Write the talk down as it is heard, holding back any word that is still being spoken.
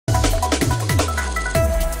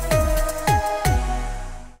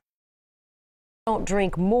Don't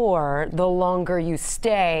drink more, the longer you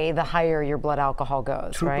stay, the higher your blood alcohol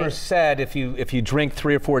goes, Trooper right? said if you drink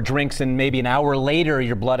 3 or 4 drinks and maybe an hour later,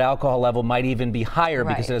 your blood alcohol level might even be higher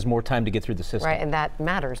because it has more time to get through the system. Right, and that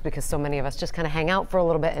matters because so many of us just kind of hang out for a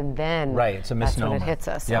little bit and then it's a misnomer. That's when it hits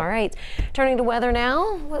us. Yep. All right, turning to weather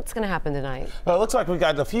now, what's going to happen tonight? Well, it looks like we've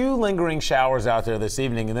got a few lingering showers out there this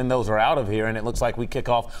evening, and then those are out of here, and it looks like we kick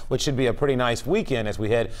off what should be a pretty nice weekend as we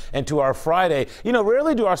head into our Friday. You know,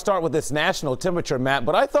 rarely do I start with this national temperature map,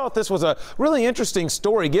 but I thought this was a really interesting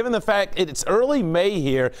story given the fact it's early May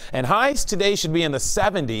here, and highs today should be in the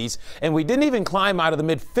 70s, and we didn't even climb out of the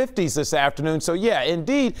mid-50s this afternoon. So yeah,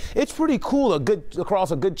 indeed, it's pretty cool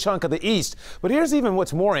across a good chunk of the east. But here's even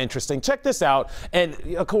what's more interesting. Check this out.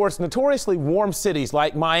 And of course, notoriously warm cities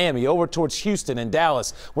like Miami over towards Houston and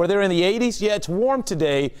Dallas, where they're in the 80s. Yeah, it's warm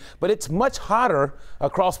today, but it's much hotter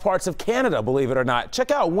across parts of Canada, believe it or not. Check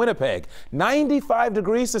out Winnipeg, 95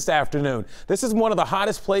 degrees this afternoon. This is one of the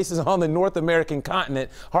hottest places on the North American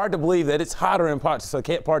continent. Hard to believe that it's hotter in parts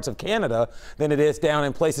of Canada than it is down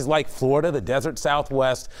in places like Florida, the desert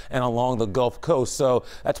Southwest, and along the Gulf Coast. So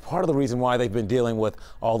that's part of the reason why they've been dealing with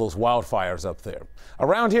all those wildfires up there.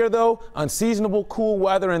 Around here, though, unseasonable cool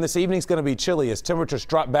weather, and this evening's going to be chilly as temperatures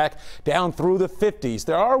drop back down through the 50s.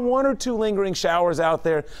 There are 1 or 2 lingering showers out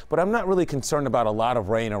there, but I'm not really concerned about a lot of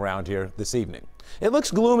rain around here this evening. It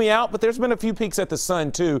looks gloomy out, but there's been a few peeks at the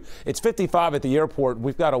sun, too. It's 55 at the airport.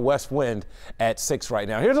 We've got a west wind at 6 right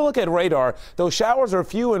now. Here's a look at radar. Those showers are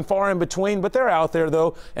few and far in between, but they're out there,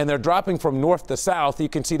 though, and they're dropping from north to south. You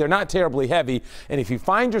can see they're not terribly heavy, and if you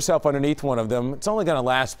find yourself underneath one of them, it's only going to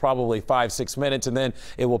last probably 5-6 minutes, and then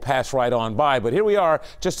it will pass right on by. But here we are,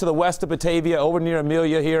 just to the west of Batavia, over near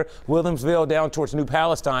Amelia here, Williamsville down towards New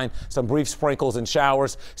Palestine, some brief sprinkles and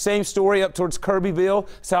showers. Same story up towards Kirbyville,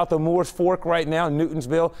 south of Moores Fork right now,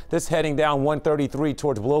 Newtonsville. This heading down 133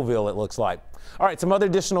 towards Blowville, it looks like. All right, some other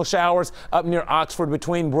additional showers up near Oxford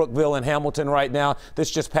between Brookville and Hamilton right now. This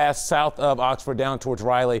just passed south of Oxford down towards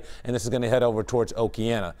Riley, and this is going to head over towards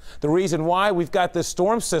Okeana. The reason why we've got this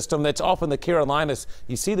storm system that's off in the Carolinas,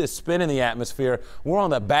 you see this spin in the atmosphere. We're on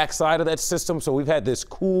the backside of that system, so we've had this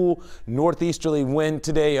cool northeasterly wind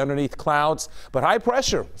today underneath clouds. But high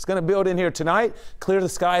pressure, it's going to build in here tonight, clear the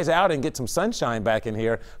skies out, and get some sunshine back in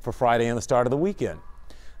here for Friday and the start of the weekend.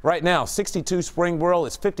 Right now, 62 Springboro,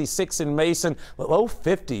 it's 56 in Mason, low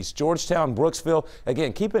 50s, Georgetown, Brooksville.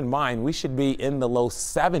 Again, keep in mind, we should be in the low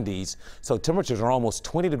 70s, so temperatures are almost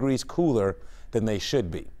 20 degrees cooler than they should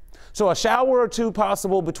be. So a shower or two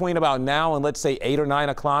possible between about now and let's say 8 or 9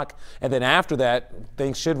 o'clock. And then after that,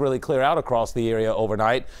 things should really clear out across the area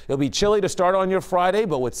overnight. It'll be chilly to start on your Friday,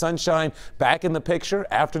 but with sunshine back in the picture,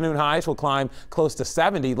 afternoon highs will climb close to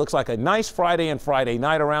 70. Looks like a nice Friday and Friday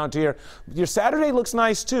night around here. Your Saturday looks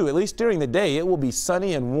nice too, at least during the day. It will be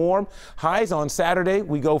sunny and warm. Highs on Saturday,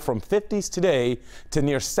 we go from 50s today to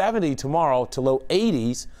near 70 tomorrow to low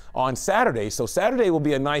 80s on Saturday. So Saturday will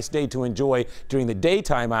be a nice day to enjoy during the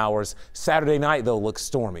daytime hours. Saturday night, though, looks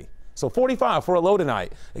stormy. So 45 for a low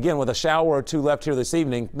tonight. Again, with a shower or two left here this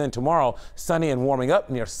evening. Then tomorrow, sunny and warming up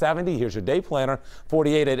near 70. Here's your day planner.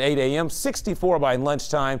 48 at 8 a.m., 64 by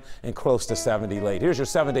lunchtime, and close to 70 late. Here's your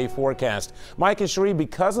 7-day forecast. Mike and Cherie,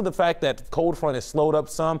 because of the fact that cold front has slowed up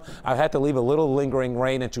some, I've had to leave a little lingering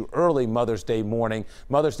rain into early Mother's Day morning.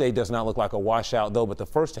 Mother's Day does not look like a washout, though, but the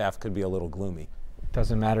first half could be a little gloomy.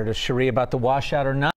 Doesn't matter to Cherie about the washout or not.